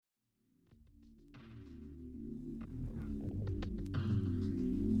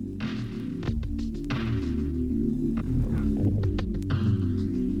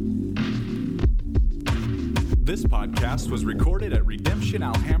This podcast was recorded at Redemption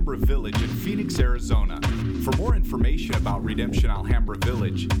Alhambra Village in Phoenix, Arizona. For more information about Redemption Alhambra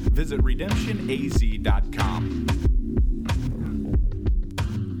Village, visit redemptionaz.com.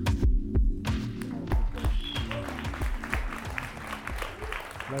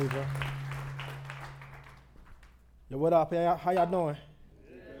 Love you, bro. Yo, what up? How y'all doing?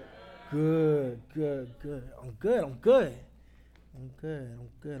 Good. I'm good.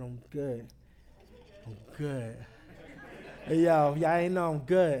 Hey, yo, y'all ain't know I'm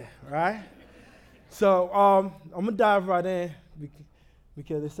good, right? So, I'm gonna dive right in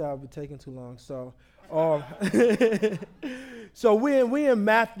because this will be taking too long. So, so we in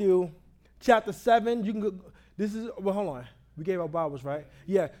Matthew chapter 7. You can go, hold on. We gave our Bibles, right?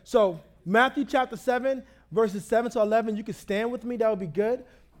 Yeah. So Matthew chapter 7, verses 7 to 11. You can stand with me. That would be good.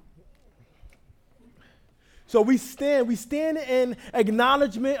 So we stand in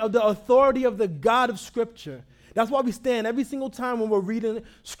acknowledgement of the authority of the God of Scripture. That's why we stand every single time when we're reading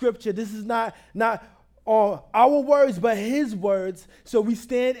Scripture. This is not our words, but His words. So we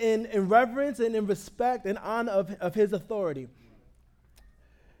stand in reverence and in respect and honor of His authority.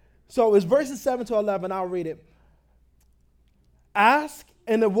 So it's verses 7 to 11. I'll read it. Ask,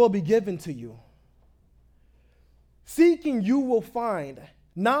 and it will be given to you. Seek, and you will find.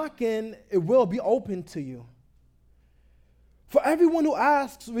 Knock, and it will be opened to you. For everyone who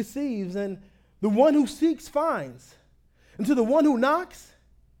asks receives, and the one who seeks finds. And to the one who knocks,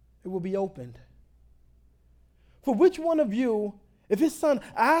 it will be opened. For which one of you, if his son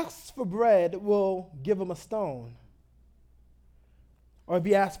asks for bread, will give him a stone? Or if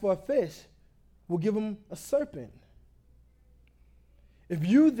he asks for a fish, will give him a serpent? If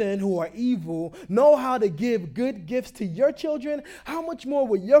you then, who are evil, know how to give good gifts to your children, how much more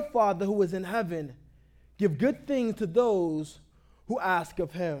will your Father who is in heaven give good things to those who ask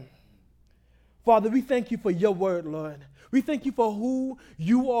of him? Father, we thank you for your word, Lord. We thank you for who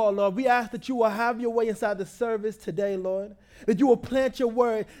you are, Lord. We ask that you will have your way inside the service today, Lord. That you will plant your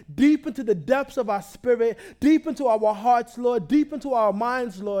word deep into the depths of our spirit, deep into our hearts, Lord, deep into our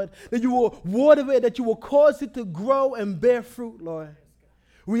minds, Lord. That you will water it, that you will cause it to grow and bear fruit, Lord.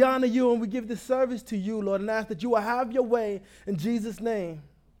 We honor you and we give this service to you, Lord, and ask that you will have your way in Jesus' name.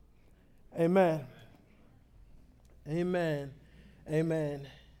 Amen. Amen. Amen.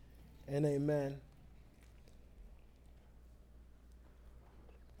 And amen.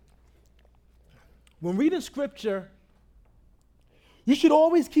 When reading scripture, you should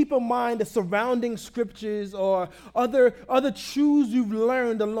always keep in mind the surrounding scriptures or other truths you've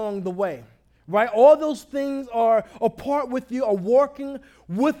learned along the way. Right? All those things are a part with you, are working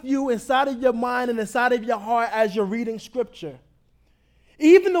with you inside of your mind and inside of your heart as you're reading scripture.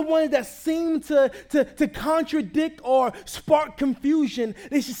 Even the ones that seem to contradict or spark confusion,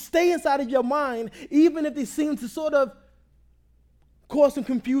 they should stay inside of your mind, even if they seem to sort of cause some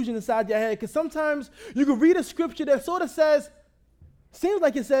confusion inside your head. Because sometimes you can read a scripture that sort of seems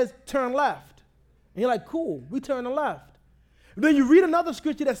like it says, turn left. And you're like, cool, we turn to left. Then you read another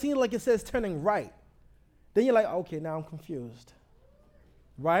scripture that seems like it says turning right. Then you're like, okay, now I'm confused.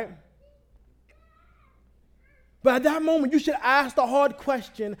 Right? But at that moment, you should ask the hard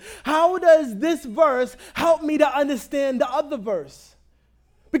question, how does this verse help me to understand the other verse?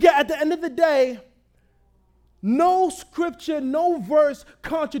 Because at the end of the day, no scripture, no verse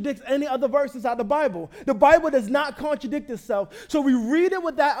contradicts any other verse inside the Bible. The Bible does not contradict itself. So we read it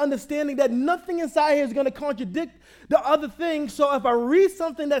with that understanding that nothing inside here is going to contradict the other thing. So if I read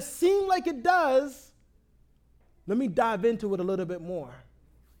something that seems like it does, let me dive into it a little bit more.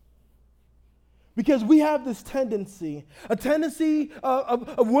 Because we have this tendency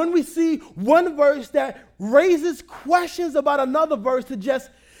of when we see one verse that raises questions about another verse to just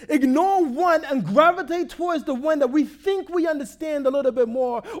ignore one and gravitate towards the one that we think we understand a little bit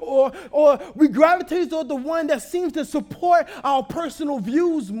more, or we gravitate toward the one that seems to support our personal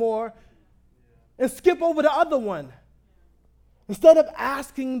views more and skip over the other one. Instead of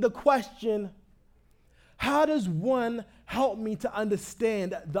asking the question, how does one help me to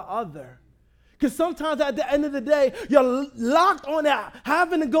understand the other? Because sometimes at the end of the day, you're locked on that,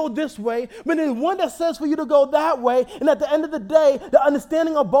 having to go this way, but there's one that says for you to go that way, and at the end of the day, the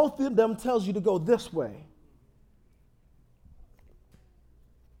understanding of both of them tells you to go this way.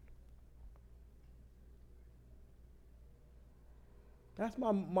 That's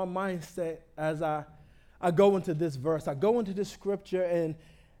my mindset as I go into this verse. I go into this scripture, and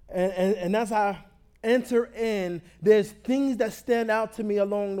as I enter in, there's things that stand out to me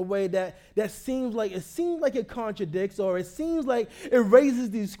along the way that seems like it contradicts, or it seems like it raises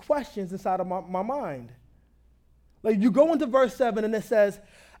these questions inside of my mind. Like you go into verse 7 and it says,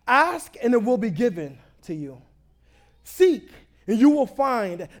 ask and it will be given to you. Seek, and you will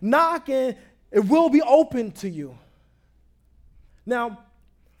find. Knock, and it will be open to you. Now,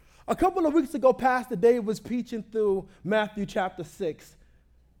 a couple of weeks ago, Pastor Dave was preaching through Matthew chapter 6.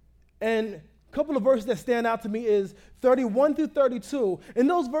 And a couple of verses that stand out to me is 31 through 32. In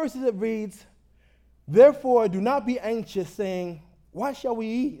those verses it reads, "Therefore do not be anxious, saying, what shall we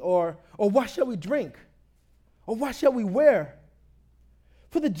eat? Or what shall we drink? Or what shall we wear?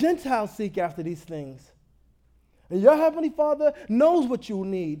 For the Gentiles seek after these things. And your heavenly Father knows what you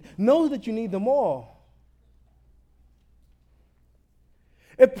need, knows that you need them all."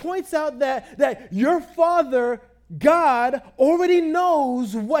 It points out that your Father, God, already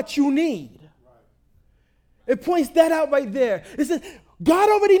knows what you need. It points that out right there. It says, God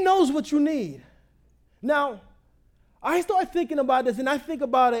already knows what you need. Now, I start thinking about this, and I think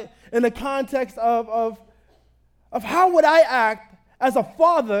about it in the context of how would I act as a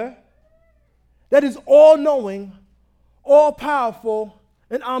father that is all-knowing, all-powerful,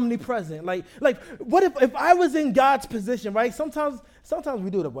 and omnipresent. Like what if I was in God's position, right? Sometimes we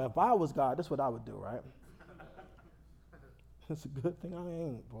do that. Well, if I was God, that's what I would do, right? It's a good thing I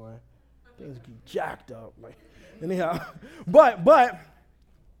ain't, boy. Things get jacked up. Like, anyhow, but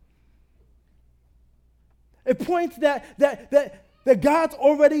it points that God's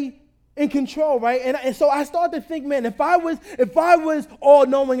already in control, right? And so I start to think, man, if I was all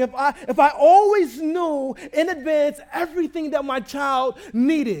knowing, if I always knew in advance everything that my child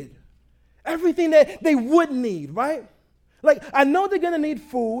needed, everything that they would need, right? Like, I know they're gonna need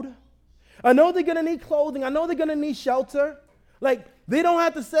food, I know they're gonna need clothing, I know they're gonna need shelter. Like, they don't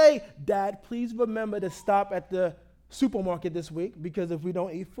have to say, "Dad, please remember to stop at the supermarket this week, because if we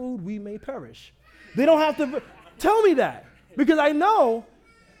don't eat food, we may perish." They don't have to tell me that, because I know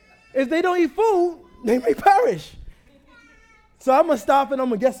if they don't eat food, they may perish. So I'm going to stop and I'm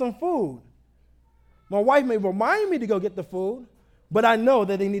going to get some food. My wife may remind me to go get the food, but I know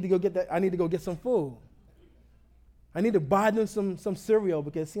that they need to go get that. I need to go get some food. I need to buy them some cereal,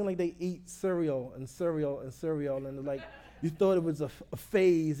 because it seems like they eat cereal, and like you thought it was a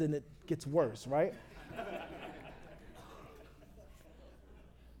phase, and it gets worse, right?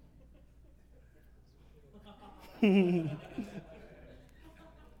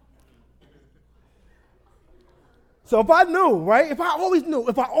 So if I knew, right, if I always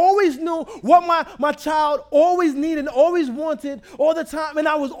knew what my child always needed, always wanted all the time, and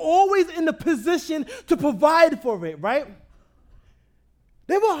I was always in the position to provide for it, right,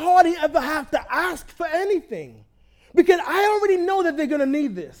 they will hardly ever have to ask for anything, because I already know that they're going to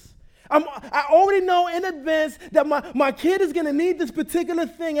need this. I already know in advance that my kid is going to need this particular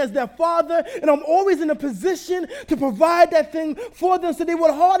thing as their father, and I'm always in a position to provide that thing for them, so they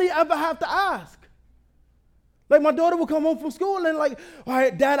would hardly ever have to ask. Like, my daughter will come home from school and like, "All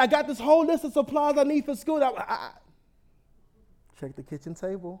right, Dad, I got this whole list of supplies I need for school." I check the kitchen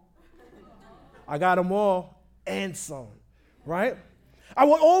table. I got them all and some, right? I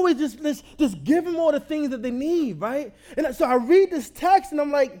would always just give them all the things that they need, right? And so I read this text and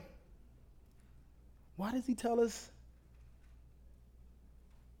I'm like, why does he tell us?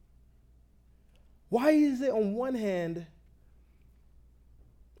 Why is it on one hand,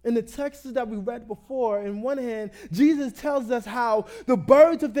 in the texts that we read before, in one hand, Jesus tells us how the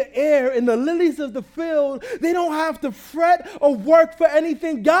birds of the air and the lilies of the field, they don't have to fret or work for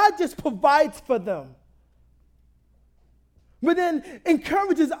anything. God just provides for them. But then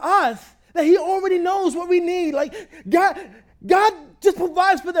encourages us that he already knows what we need. Like, God just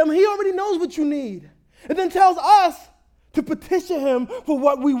provides for them. He already knows what you need. And then tells us to petition him for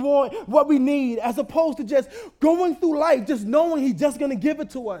what we want, what we need, as opposed to just going through life, just knowing he's just going to give it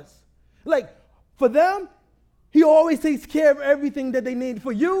to us. Like, for them, he always takes care of everything that they need.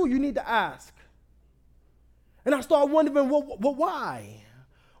 For you, you need to ask. And I start wondering, well, why?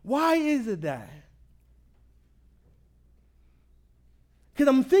 Why is it that? Because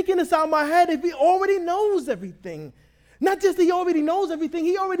I'm thinking this out of my head, if he already knows everything, not just he already knows everything,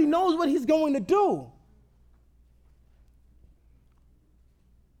 he already knows what he's going to do.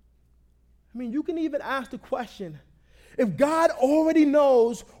 I mean, you can even ask the question, if God already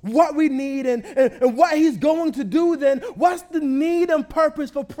knows what we need and what he's going to do, then what's the need and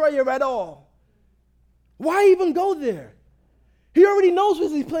purpose for prayer at all? Why even go there? He already knows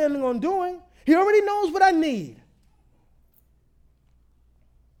what he's planning on doing. He already knows what I need.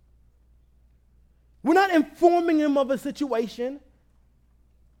 We're not informing him of a situation.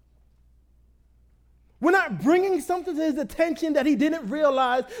 We're not bringing something to his attention that he didn't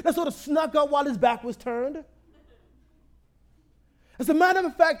realize, that sort of snuck up while his back was turned. As a matter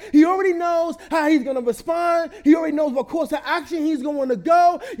of fact, he already knows how he's going to respond. He already knows what course of action he's going to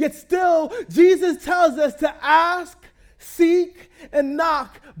go. Yet still, Jesus tells us to ask, seek, and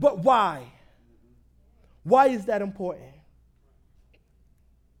knock. But why? Why is that important?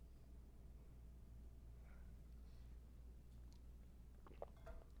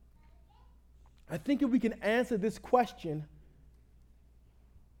 I think if we can answer this question,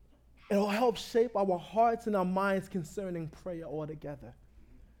 it'll help shape our hearts and our minds concerning prayer altogether.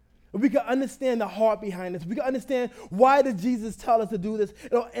 If we can understand the heart behind this, we can understand why did Jesus tell us to do this,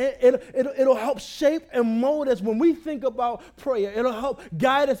 it'll help shape and mold us when we think about prayer. It'll help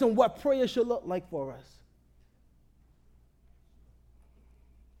guide us in what prayer should look like for us.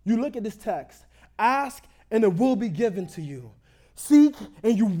 You look at this text, ask and it will be given to you. Seek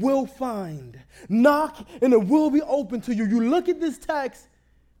and you will find. Knock and it will be open to you. You look at this text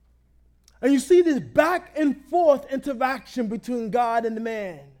and you see this back and forth interaction between God and the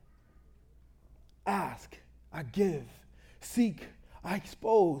man. Ask, I give. Seek, I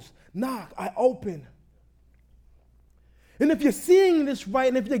expose. Knock, I open. And if you're seeing this right,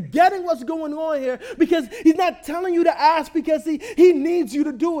 and if you're getting what's going on here, because he's not telling you to ask because he needs you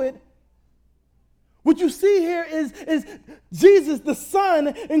to do it. What you see here is Jesus, the Son,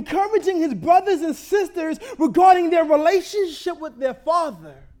 encouraging his brothers and sisters regarding their relationship with their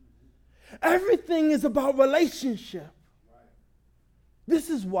Father. Everything is about relationship.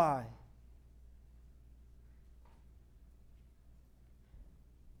 This is why.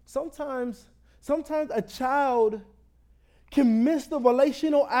 Sometimes a child can miss the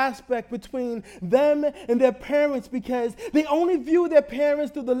relational aspect between them and their parents because they only view their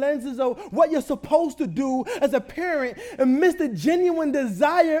parents through the lenses of what you're supposed to do as a parent and miss the genuine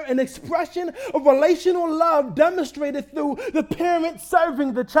desire and expression of relational love demonstrated through the parent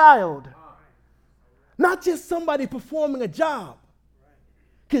serving the child. Not just somebody performing a job,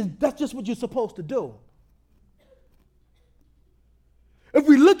 because that's just what you're supposed to do. If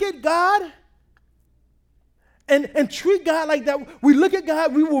we look at God and treat God like that, we look at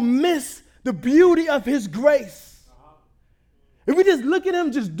God, we will miss the beauty of his grace. If we just look at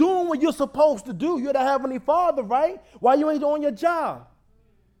him just doing what you're supposed to do, you're the Heavenly Father, right? Why you ain't doing your job?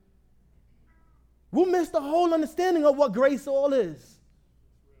 We'll miss the whole understanding of what grace all is.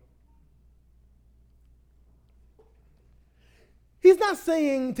 He's not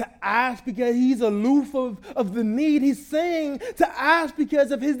saying to ask because he's aloof of the need. He's saying to ask because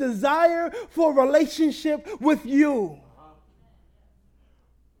of his desire for a relationship with you.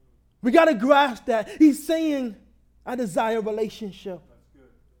 We got to grasp that. He's saying, I desire a relationship.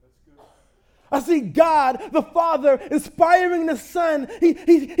 That's good. I see God, the Father, inspiring the Son. He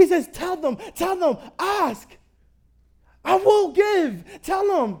says, tell them, ask. I will give. Tell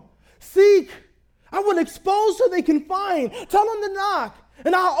them, seek. I will expose so they can find. Tell them to knock,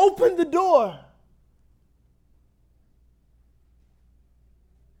 and I'll open the door.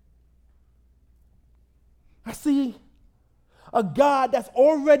 I see a God that's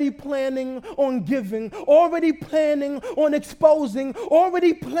already planning on giving, already planning on exposing,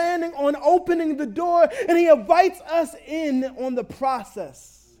 already planning on opening the door, and he invites us in on the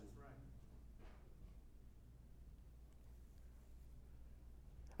process.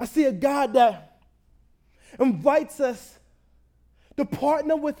 I see a God that invites us to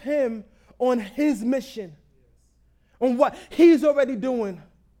partner with him on his mission, on what he's already doing.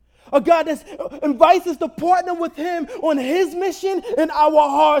 A God that invites us to partner with him on his mission in our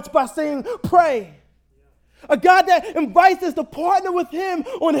hearts by saying, pray. A God that invites us to partner with him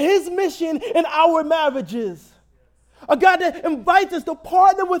on his mission in our marriages. A God that invites us to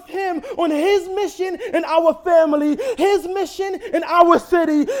partner with him on his mission in our family, his mission in our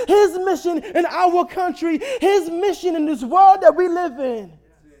city, his mission in our country, his mission in this world that we live in.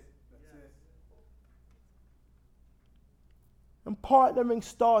 And partnering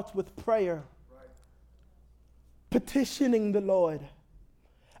starts with prayer, petitioning the Lord,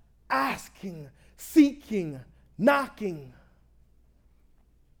 asking, seeking, knocking.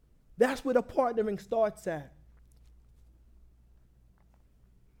 That's where the partnering starts at.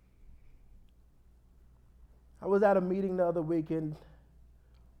 I was at a meeting the other week, and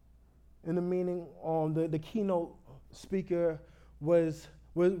in the meeting, the keynote speaker was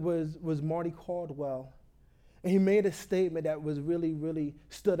Marty Caldwell, and he made a statement that was really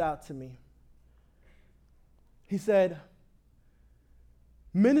stood out to me. He said,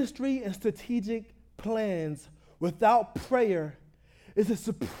 "Ministry and strategic plans without prayer is a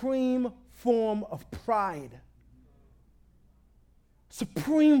supreme form of pride."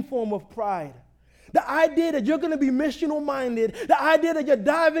 Supreme form of pride. The idea that you're going to be missional minded, the idea that you're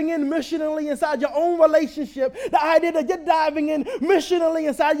diving in missionally inside your own relationship, the idea that you're diving in missionally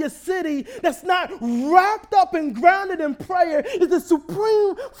inside your city that's not wrapped up and grounded in prayer is the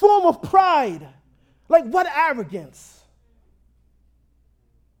supreme form of pride. Like, what arrogance?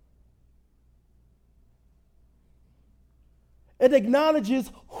 It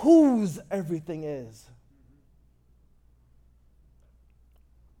acknowledges whose everything is.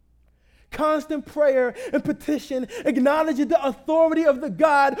 Constant prayer and petition acknowledges the authority of the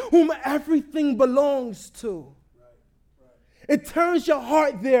God whom everything belongs to. It turns your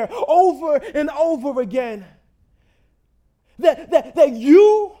heart there over and over again. That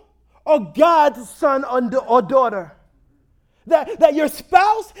you are God's son or daughter. That your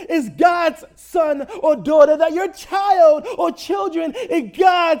spouse is God's son or daughter. That your child or children is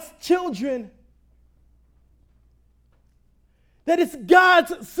God's children. That it's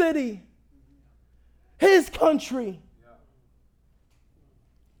God's city. His country.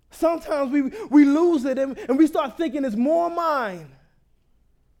 Sometimes we lose it and we start thinking it's more mine.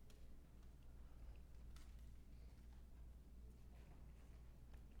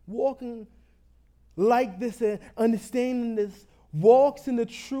 Walking like this and understanding this walks in the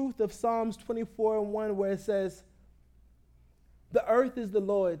truth of Psalms 24:1, where it says, the earth is the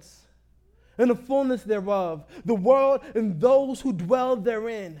Lord's and the fullness thereof, the world and those who dwell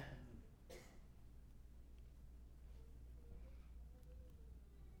therein.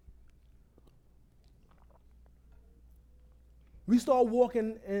 We start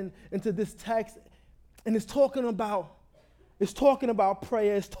walking into this text, and it's talking about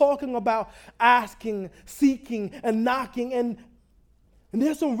prayer. It's talking about asking, seeking, and knocking. And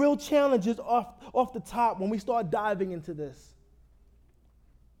there's some real challenges off the top when we start diving into this.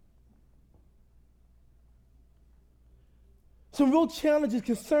 Some real challenges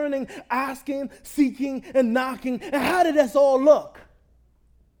concerning asking, seeking, and knocking. And how did this all look?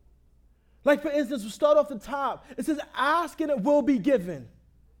 Like, for instance, we start off the top. It says, ask and it will be given.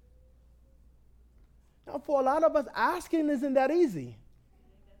 Now, for a lot of us, asking isn't that easy.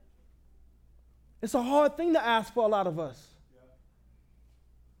 It's a hard thing to ask for a lot of us.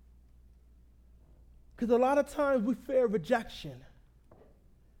 Because a lot of times we fear rejection.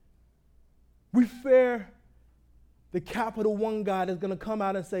 We fear the capital one God is going to come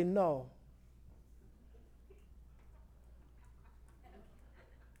out and say no.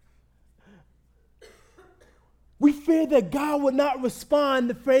 We fear that God would not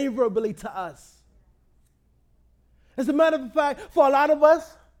respond favorably to us. As a matter of fact, for a lot of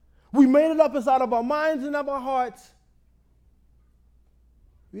us, we made it up inside of our minds and of our hearts.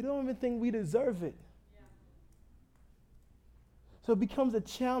 We don't even think we deserve it. So it becomes a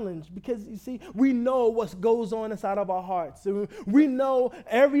challenge because, you see, we know what goes on inside of our hearts. We know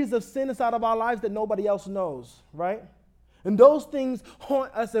areas of sin inside of our lives that nobody else knows, right? And those things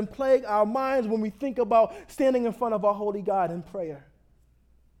haunt us and plague our minds when we think about standing in front of our holy God in prayer.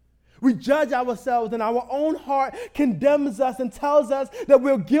 We judge ourselves, and our own heart condemns us and tells us that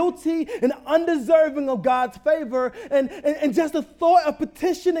we're guilty and undeserving of God's favor. And just the thought of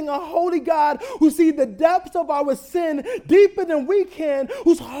petitioning a holy God who sees the depths of our sin deeper than we can,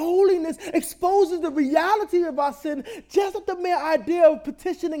 whose holiness exposes the reality of our sin, just the mere idea of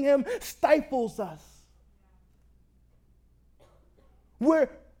petitioning him stifles us.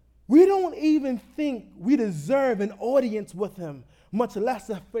 We don't even think we deserve an audience with him, much less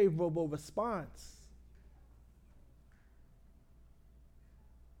a favorable response.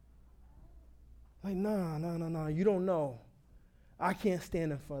 Like, no, you don't know. I can't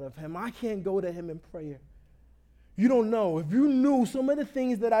stand in front of him. I can't go to him in prayer. You don't know. If you knew some of the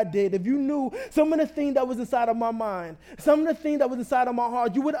things that I did, if you knew some of the things that was inside of my mind, some of the things that was inside of my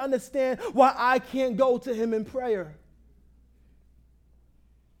heart, you would understand why I can't go to him in prayer.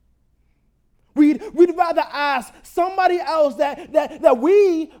 We'd rather ask somebody else that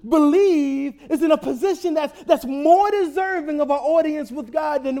we believe is in a position that's more deserving of our audience with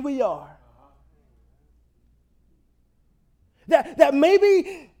God than we are. That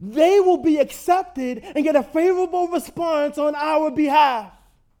maybe they will be accepted and get a favorable response on our behalf.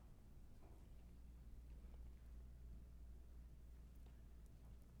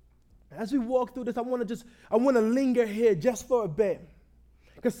 As we walk through this, I want to linger here just for a bit.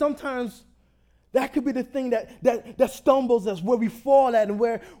 Because sometimes that could be the thing that stumbles us, where we fall at, and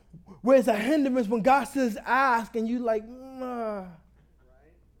where it's a hindrance when God says ask, and you like, nah.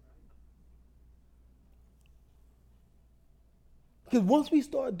 Because once we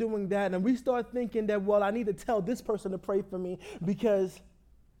start doing that, and we start thinking that, well, I need to tell this person to pray for me because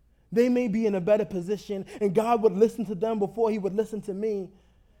they may be in a better position, and God would listen to them before he would listen to me.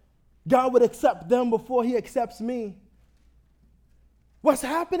 God would accept them before he accepts me. What's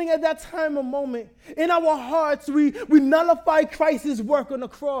happening at that time and moment? In our hearts, we nullify Christ's work on the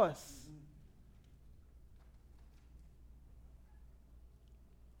cross.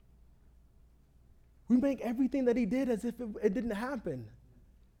 We make everything that he did as if it didn't happen.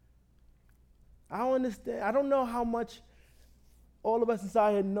 I don't understand. I don't know how much all of us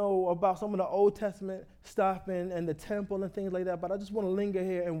inside here know about some of the Old Testament stuff and the temple and things like that, but I just want to linger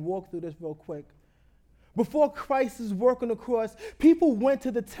here and walk through this real quick. Before Christ's work on the cross, people went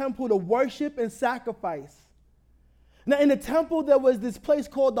to the temple to worship and sacrifice. Now, in the temple, there was this place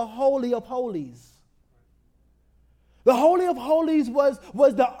called the Holy of Holies. The Holy of Holies was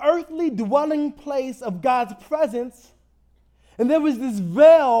the earthly dwelling place of God's presence. And there was this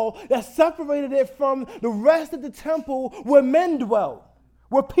veil that separated it from the rest of the temple where men dwelled,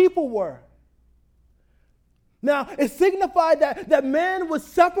 where people were. Now, it signified that man was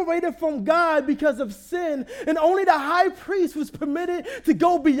separated from God because of sin, and only the high priest was permitted to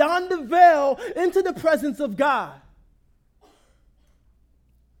go beyond the veil into the presence of God.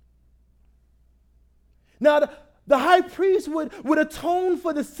 Now, the high priest would atone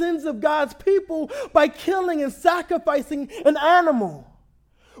for the sins of God's people by killing and sacrificing an animal.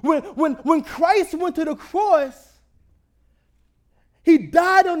 When Christ went to the cross, he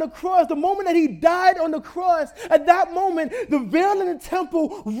died on the cross. The moment that he died on the cross, at that moment, the veil in the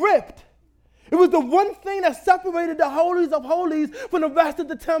temple ripped. It was the one thing that separated the holies of holies from the rest of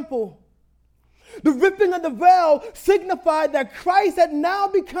the temple. The ripping of the veil signified that Christ had now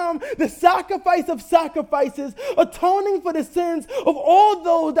become the sacrifice of sacrifices, atoning for the sins of all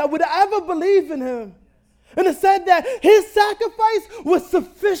those that would ever believe in him. And it said that his sacrifice was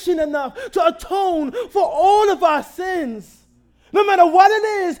sufficient enough to atone for all of our sins. No matter what it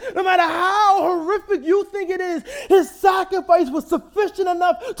is, no matter how horrific you think it is, his sacrifice was sufficient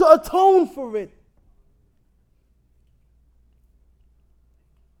enough to atone for it.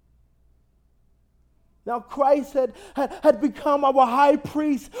 Now Christ had become our high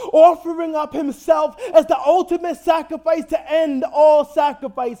priest, offering up himself as the ultimate sacrifice to end all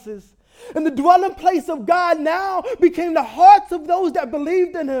sacrifices. And the dwelling place of God now became the hearts of those that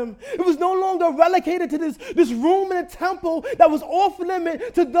believed in him. It was no longer relegated to this room in a temple that was off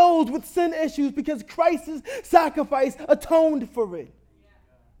limit to those with sin issues, because Christ's sacrifice atoned for it.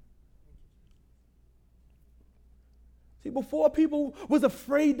 See, before, people was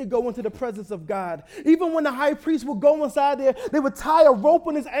afraid to go into the presence of God. Even when the high priest would go inside there, they would tie a rope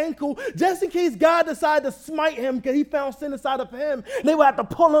on his ankle just in case God decided to smite him because he found sin inside of him. They would have to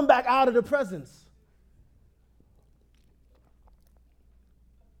pull him back out of the presence.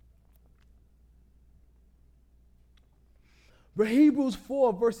 But Hebrews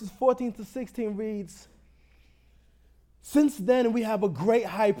 4, verses 14 to 16 reads, "Since then we have a great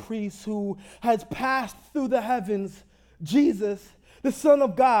high priest who has passed through the heavens, Jesus, the Son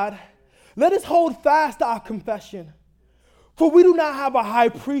of God. Let us hold fast to our confession. For we do not have a high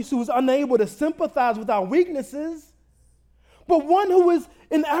priest who is unable to sympathize with our weaknesses, but one who is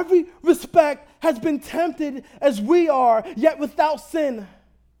in every respect has been tempted as we are, yet without sin.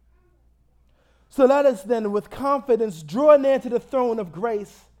 So let us then with confidence draw near to the throne of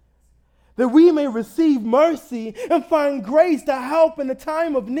grace, that we may receive mercy and find grace to help in the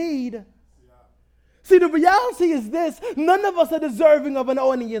time of need." See, the reality is this: none of us are deserving of an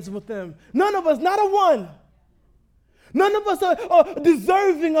audience with him. None of us, not a one. None of us are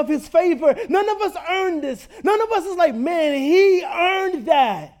deserving of his favor. None of us earned this. None of us is like, man, he earned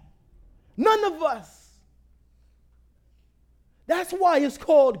that. None of us. That's why it's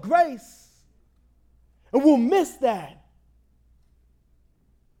called grace. And we'll miss that.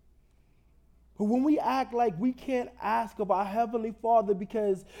 But when we act like we can't ask of our Heavenly Father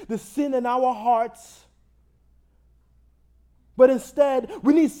because the sin in our hearts, but instead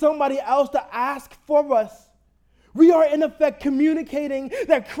we need somebody else to ask for us, we are in effect communicating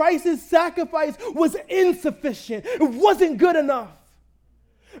that Christ's sacrifice was insufficient. It wasn't good enough.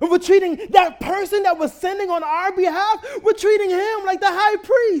 And we're treating that person that was sinning on our behalf, we're treating him like the high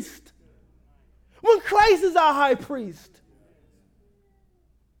priest, when Christ is our high priest.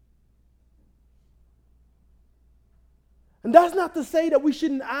 And that's not to say that we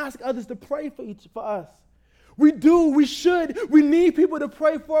shouldn't ask others to pray for us. We do, we should, we need people to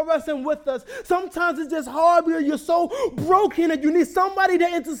pray for us and with us. Sometimes it's just hard because you're so broken that you need somebody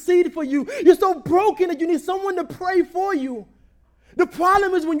to intercede for you. You're so broken that you need someone to pray for you. The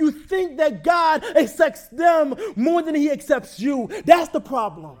problem is when you think that God accepts them more than he accepts you. That's the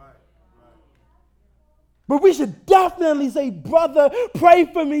problem. But we should definitely say, brother, pray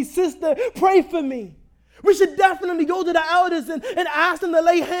for me. Sister, pray for me. We should definitely go to the elders and ask them to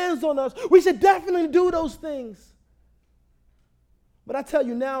lay hands on us. We should definitely do those things. But I tell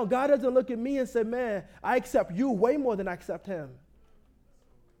you now, God doesn't look at me and say, man, I accept you way more than I accept him.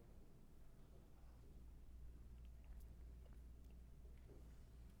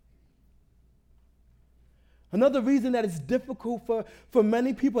 Another reason that it's difficult for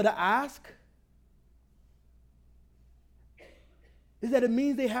many people to ask is that it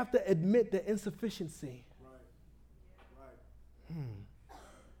means they have to admit their insufficiency. Right.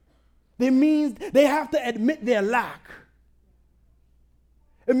 It means they have to admit their lack.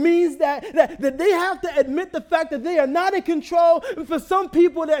 It means that they have to admit the fact that they are not in control. And for some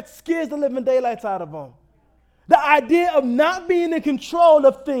people, that scares the living daylights out of them. The idea of not being in control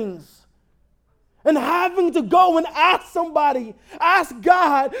of things and having to go and ask somebody, ask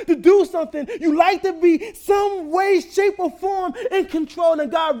God to do something. You like to be some way, shape, or form in control,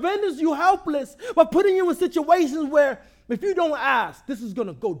 and God renders you helpless by putting you in situations where if you don't ask, this is going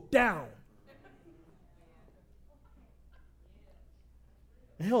to go down.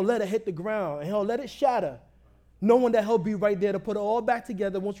 And he'll let it hit the ground, and he'll let it shatter, knowing that he'll be right there to put it all back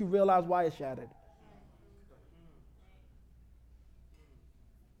together once you realize why it shattered.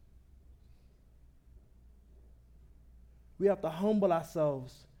 We have to humble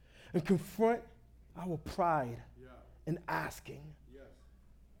ourselves and confront our pride in asking. Yes.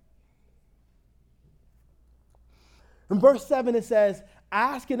 In verse 7 it says,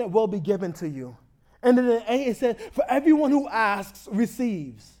 ask and it will be given to you. And then in 8 it says, for everyone who asks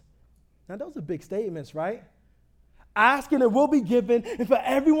receives. Now those are big statements, right? Ask and it will be given, and for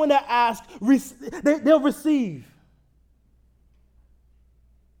everyone that asks, they'll receive.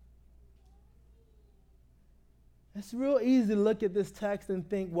 It's real easy to look at this text and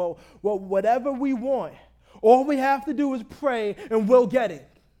think, well, whatever we want, all we have to do is pray and we'll get it.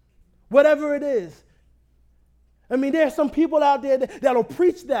 Whatever it is. I mean, there are some people out there that'll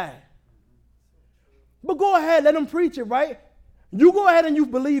preach that. But go ahead, let them preach it, right? You go ahead and you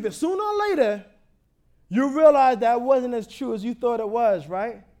believe it. Sooner or later, you realize that wasn't as true as you thought it was,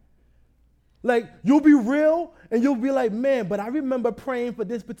 right? Like, you'll be real and you'll be like, man, but I remember praying for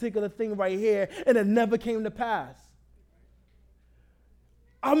this particular thing right here and it never came to pass.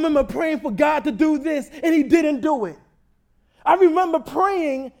 I remember praying for God to do this and he didn't do it. I remember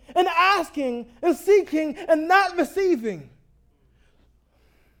praying and asking and seeking and not receiving.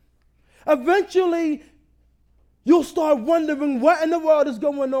 Eventually, you'll start wondering what in the world is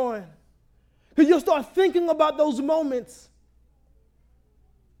going on. Because you'll start thinking about those moments.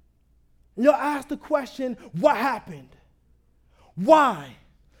 And you'll ask the question, what happened? Why?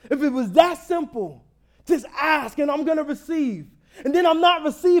 If it was that simple, just ask and I'm going to receive. And then I'm not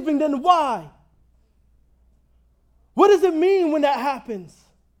receiving, then why? What does it mean when that happens?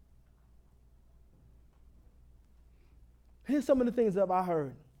 Here's some of the things that I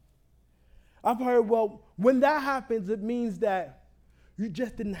heard. I've heard, well, when that happens, it means that you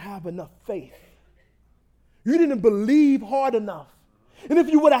just didn't have enough faith. You didn't believe hard enough. And if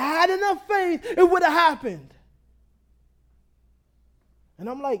you would have had enough faith, it would have happened. And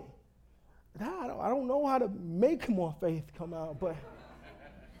I'm like, I don't know how to make more faith come out, but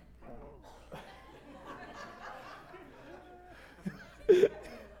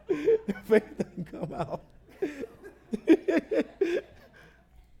faith doesn't come out.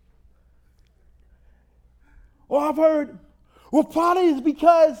 Or I've heard, well, probably it's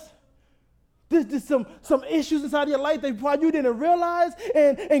because there's some issues inside of your life that probably you didn't realize,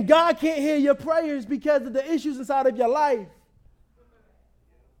 and God can't hear your prayers because of the issues inside of your life.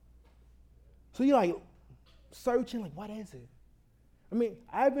 So you're like searching, like, what is it? I mean,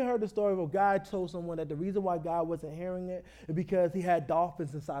 I haven't heard the story of a guy told someone that the reason why God wasn't hearing it is because he had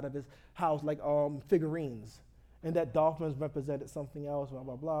dolphins inside of his house, like figurines. And that dolphins represented something else, blah,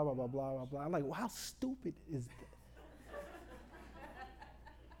 blah, blah, blah, blah, blah, blah, blah. I'm like, well, how stupid is that?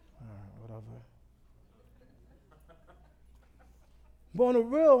 All right, whatever. But on the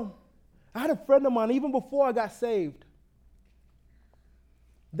real, I had a friend of mine, even before I got saved,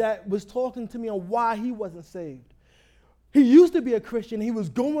 that was talking to me on why he wasn't saved. He used to be a Christian. He was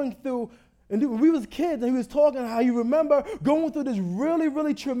going through, and when we was kids, and he was talking how you remember going through this really,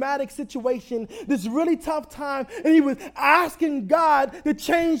 really traumatic situation, this really tough time, and he was asking God to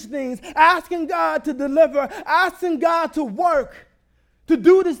change things, asking God to deliver, asking God to work, to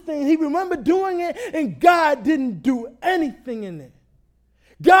do this thing. He remembered doing it, and God didn't do anything in it.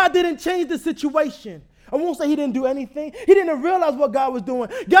 God didn't change the situation. I won't say he didn't do anything. He didn't realize what God was doing.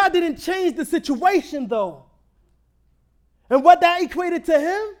 God didn't change the situation, though. And what that equated to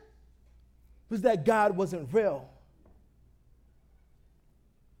him was that God wasn't real.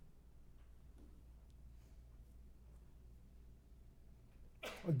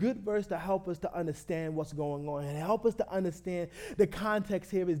 A good verse to help us to understand what's going on and help us to understand the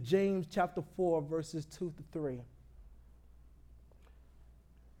context here is James chapter 4, verses 2 to 3.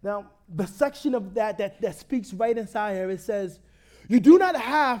 Now, the section of that speaks right inside here, it says, you do not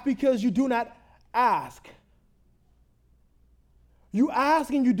have because you do not ask. You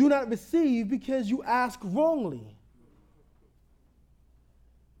ask and you do not receive because you ask wrongly.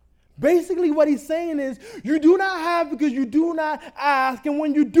 Basically what he's saying is you do not have because you do not ask. And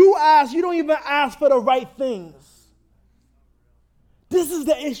when you do ask, you don't even ask for the right things. This is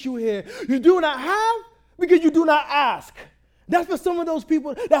the issue here. You do not have because you do not ask. That's for some of those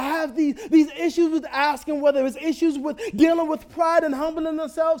people that have these issues with asking, whether it's issues with dealing with pride and humbling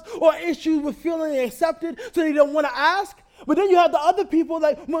themselves or issues with feeling accepted so they don't want to ask. But then you have the other people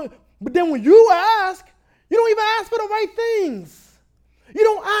but then when you ask, you don't even ask for the right things. You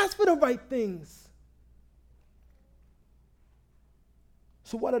don't ask for the right things.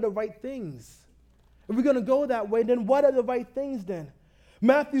 So what are the right things? If we're going to go that way, then what are the right things then?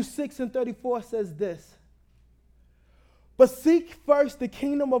 Matthew 6:34 says this. But seek first the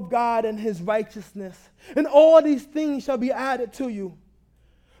kingdom of God and his righteousness, and all these things shall be added to you.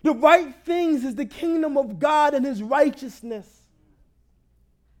 The right things is the kingdom of God and his righteousness.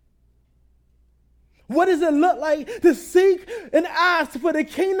 What does it look like to seek and ask for the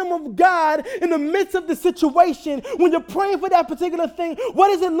kingdom of God in the midst of the situation? When you're praying for that particular thing, what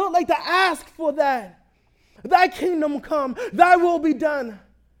does it look like to ask for that? Thy kingdom come, thy will be done.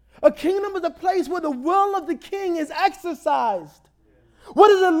 A kingdom is a place where the will of the king is exercised. What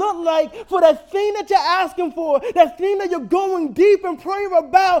does it look like for that thing that you're asking for, that thing that you're going deep in prayer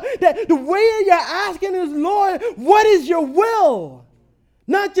about, that the way you're asking is, Lord, what is your will?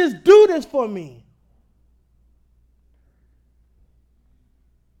 Not just do this for me.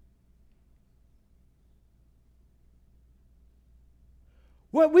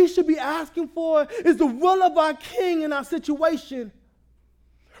 What we should be asking for is the will of our king in our situation.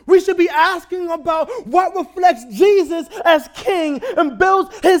 We should be asking about what reflects Jesus as king and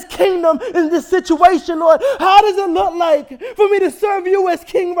builds his kingdom in this situation, Lord. How does it look like for me to serve you as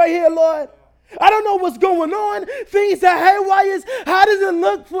king right here, Lord? I don't know what's going on. Things are haywire. How does it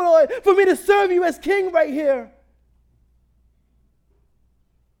look, Lord, for me to serve you as king right here?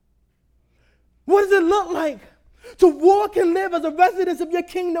 What does it look like to walk and live as a resident of your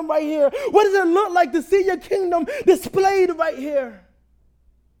kingdom right here? What does it look like to see your kingdom displayed right here?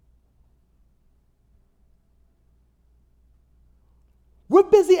 We're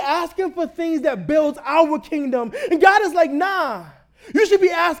busy asking for things that builds our kingdom. And God is like, nah, you should be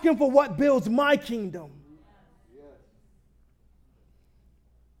asking for what builds my kingdom.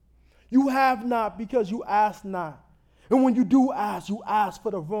 You have not because you ask not. And when you do ask, you ask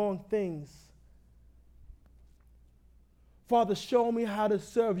for the wrong things. Father, show me how to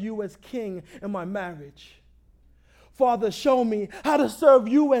serve you as king in my marriage. Father, show me how to serve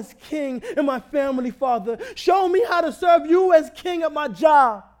you as king in my family, Father. Show me how to serve you as king at my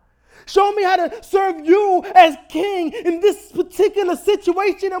job. Show me how to serve you as king in this particular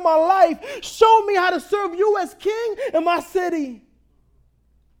situation in my life. Show me how to serve you as king in my city.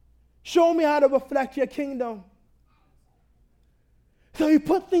 Show me how to reflect your kingdom. So he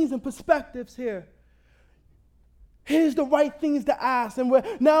put things in perspectives here. Here's the right things to ask. And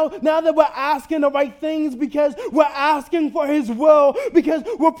now that we're asking the right things because we're asking for his will, because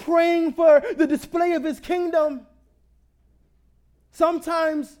we're praying for the display of his kingdom,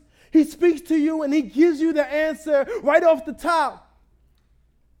 sometimes he speaks to you and he gives you the answer right off the top.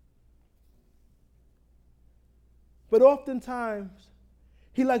 But oftentimes,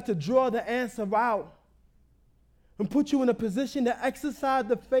 he likes to draw the answer out and put you in a position to exercise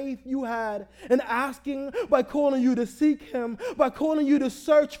the faith you had in asking by calling you to seek him, by calling you to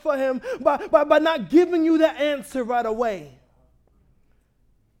search for him, by not giving you the answer right away.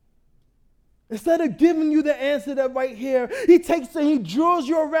 Instead of giving you the answer that right here, he takes and he draws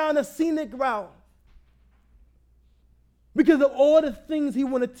you around a scenic route because of all the things he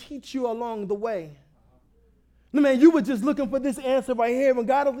want to teach you along the way. Man, you were just looking for this answer right here, and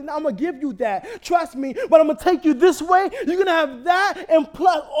God was like, I'm going to give you that. Trust me, but I'm going to take you this way. You're going to have that and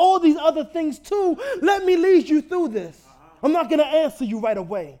plus all these other things too. Let me lead you through this. I'm not going to answer you right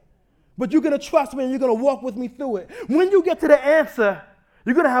away, but you're going to trust me and you're going to walk with me through it. When you get to the answer,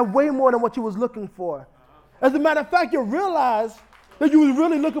 you're going to have way more than what you was looking for. As a matter of fact, you'll realize that you was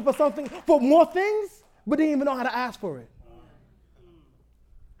really looking for something, for more things, but didn't even know how to ask for it.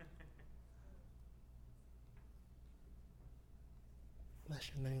 Bless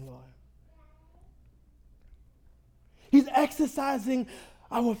your name, Lord. He's exercising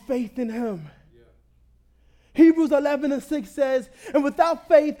our faith in him. Yeah. Hebrews 11:6 says, and without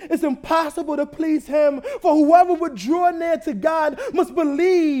faith, it's impossible to please him, for whoever would draw near to God must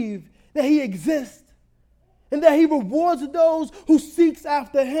believe that he exists and that he rewards those who seeks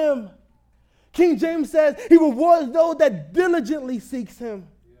after him. King James says he rewards those that diligently seeks him.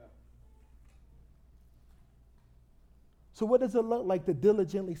 So what does it look like to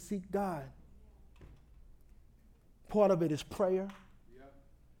diligently seek God? Part of it is prayer.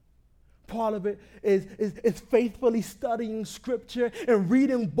 Part of it is faithfully studying Scripture and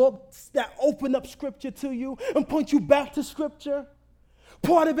reading books that open up Scripture to you and point you back to Scripture.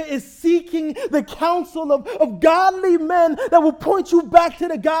 Part of it is seeking the counsel of godly men that will point you back to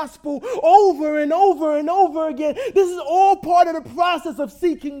the gospel over and over and over again. This is all part of the process of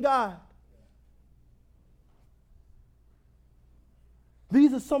seeking God.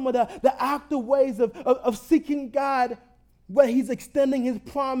 These are some of the active ways of seeking God, where he's extending his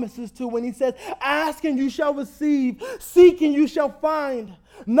promises to when he says, ask and you shall receive, seek and you shall find,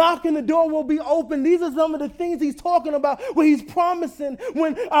 knock and the door will be open. These are some of the things he's talking about, where he's promising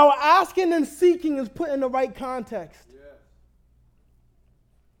when our asking and seeking is put in the right context. Yeah.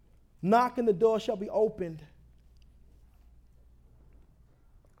 Knock and the door shall be opened.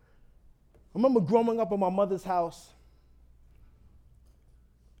 I remember growing up in my mother's house.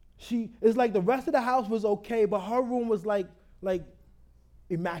 It's like the rest of the house was okay, but her room was like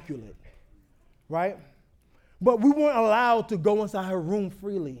immaculate, right? But we weren't allowed to go inside her room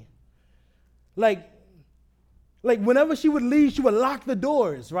freely. Like whenever she would leave, she would lock the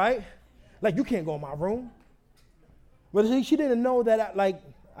doors, right? Like, you can't go in my room. But she didn't know that I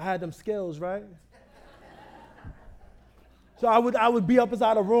had them skills, right? So I would be up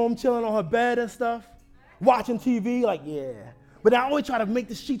inside the room, chilling on her bed and stuff, watching TV, like, yeah. But I always try to make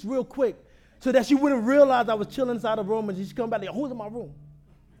the sheets real quick so that she wouldn't realize I was chilling inside the room, and she'd come back like, who's in my room?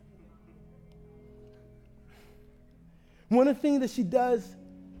 One of the things that she does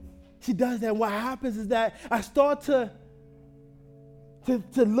that, and what happens is that I start to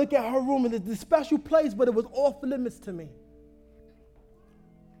look at her room, and it's this special place, but it was off limits to me.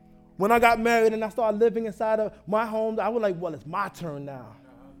 When I got married and I started living inside of my home, I was like, well, it's my turn now.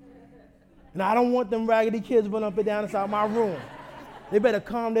 And I don't want them raggedy kids running up and down inside my room. They better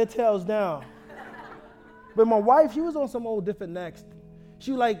calm their tails down. But my wife, she was on some old different next.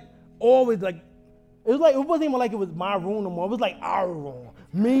 She always it wasn't even like it was my room no more. It was like our room.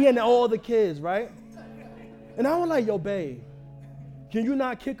 Me and all the kids, right? And I was like, yo, babe, can you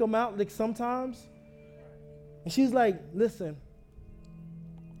not kick them out sometimes? And she's like, listen,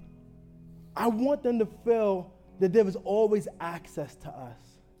 I want them to feel that there was always access to us.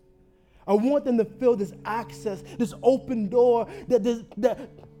 I want them to feel this access, this open door, that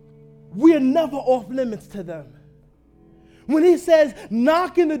we are never off limits to them. When he says,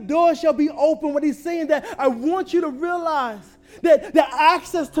 knock and the door shall be open, what he's saying that I want you to realize that the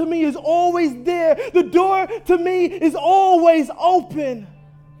access to me is always there. The door to me is always open.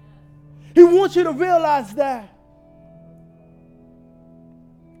 He wants you to realize that.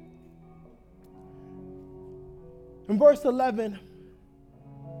 In verse 11,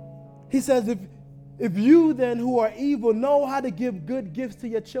 he says, if you then who are evil know how to give good gifts to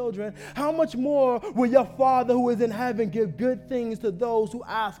your children, how much more will your Father who is in heaven give good things to those who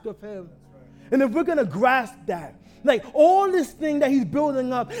ask of him? And if we're going to grasp that, like all this thing that he's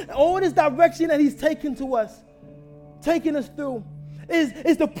building up, all this direction that he's taking us through,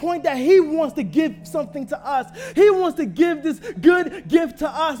 is the point that he wants to give something to us. He wants to give this good gift to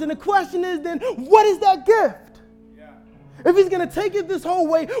us. And the question is then, what is that gift? If he's going to take it this whole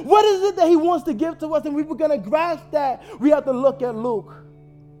way, what is it that he wants to give to us? And we were going to grasp that. We have to look at Luke.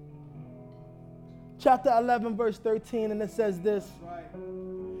 Chapter 11, verse 13, and it says this.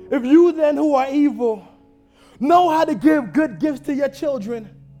 If you then who are evil know how to give good gifts to your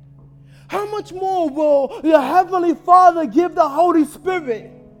children, how much more will your heavenly Father give the Holy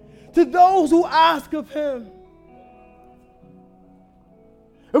Spirit to those who ask of him?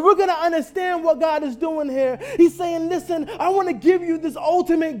 If we're going to understand what God is doing here, he's saying, listen, I want to give you this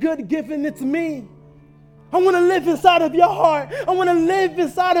ultimate good gift, and it's me. I want to live inside of your heart. I want to live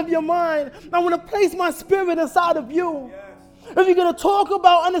inside of your mind. I want to place my spirit inside of you. Yes. If you're going to talk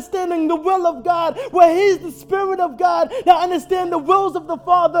about understanding the will of God, well, he's the Spirit of God that understands the wills of the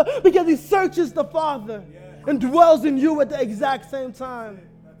Father, because he searches the Father and dwells in you at the exact same time.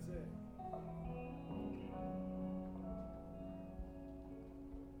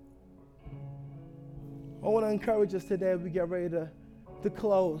 I want to encourage us today as we get ready to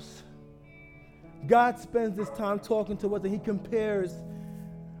close. God spends this time talking to us, and he compares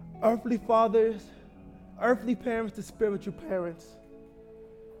earthly fathers, earthly parents to spiritual parents.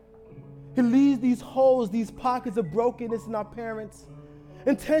 He leaves these holes, these pockets of brokenness in our parents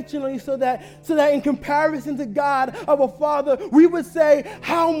intentionally so that in comparison to God, our Father, we would say,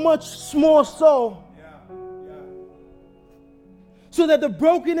 how much more so? So that the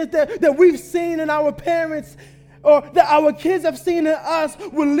brokenness that we've seen in our parents, or that our kids have seen in us,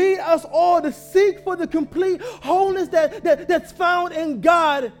 will lead us all to seek for the complete wholeness that's found in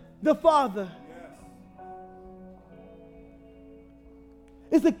God the Father. Yes.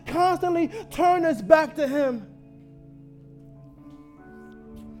 is to constantly turn us back to him.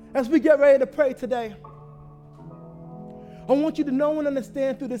 As we get ready to pray today, I want you to know and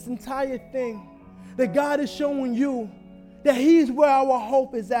understand through this entire thing that God is showing you that he's where our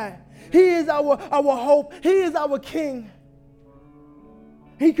hope is at. He is our hope. He is our king.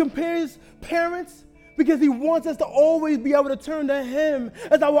 He compares parents because he wants us to always be able to turn to him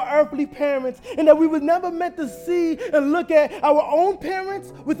as our earthly parents, and that we were never meant to see and look at our own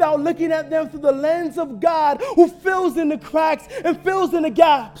parents without looking at them through the lens of God, who fills in the cracks and fills in the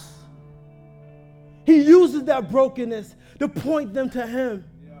gaps. He uses that brokenness to point them to him.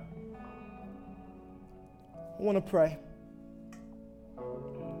 I want to pray.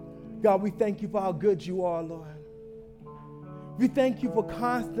 God, we thank you for how good you are, Lord. We thank you for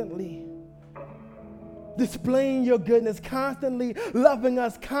constantly displaying your goodness, constantly loving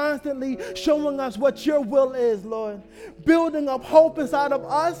us, constantly showing us what your will is, Lord. Building up hope inside of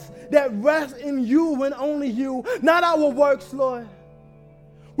us that rests in you and only you, not our works, Lord.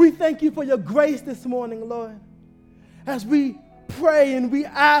 We thank you for your grace this morning, Lord. As we pray and we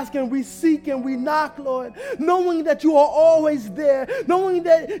ask and we seek and we knock, Lord, knowing that you are always there, knowing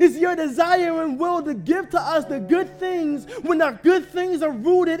that it's your desire and will to give to us the good things when our good things are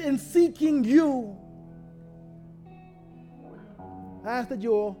rooted in seeking you. I ask that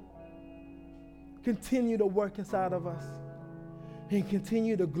you'll continue to work inside of us and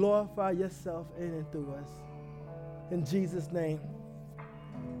continue to glorify yourself in and through us. In Jesus' name,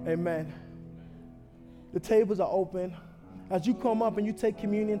 amen. The tables are open. As you come up and you take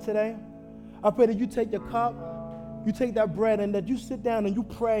communion today, I pray that you take your cup, you take that bread, and that you sit down and you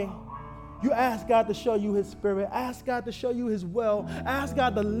pray. You ask God to show you his spirit. Ask God to show you his will. Ask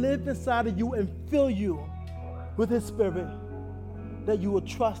God to live inside of you and fill you with his spirit, that you will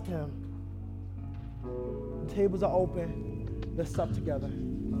trust him. The tables are open. Let's sup together.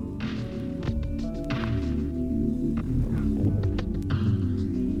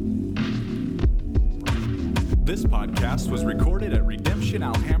 This podcast was recorded at Redemption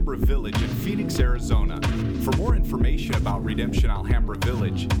Alhambra Village in Phoenix, Arizona. For more information about Redemption Alhambra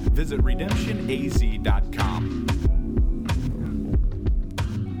Village, visit redemptionaz.com.